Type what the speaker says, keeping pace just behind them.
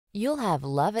You'll have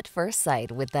love at first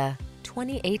sight with the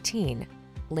 2018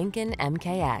 Lincoln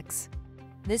MKX.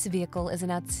 This vehicle is an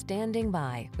outstanding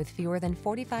buy with fewer than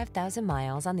 45,000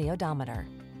 miles on the odometer.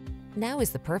 Now is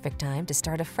the perfect time to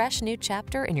start a fresh new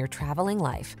chapter in your traveling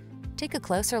life. Take a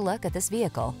closer look at this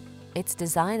vehicle. Its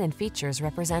design and features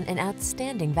represent an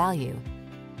outstanding value.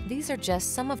 These are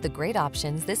just some of the great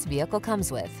options this vehicle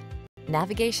comes with: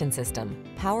 navigation system,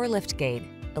 power liftgate,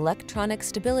 electronic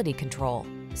stability control,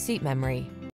 seat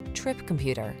memory, trip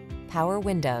computer, power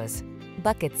windows,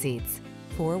 bucket seats,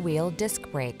 four-wheel disc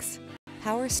brakes,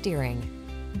 power steering.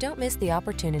 Don't miss the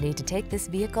opportunity to take this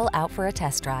vehicle out for a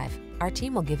test drive. Our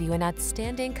team will give you an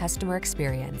outstanding customer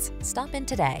experience. Stop in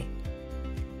today.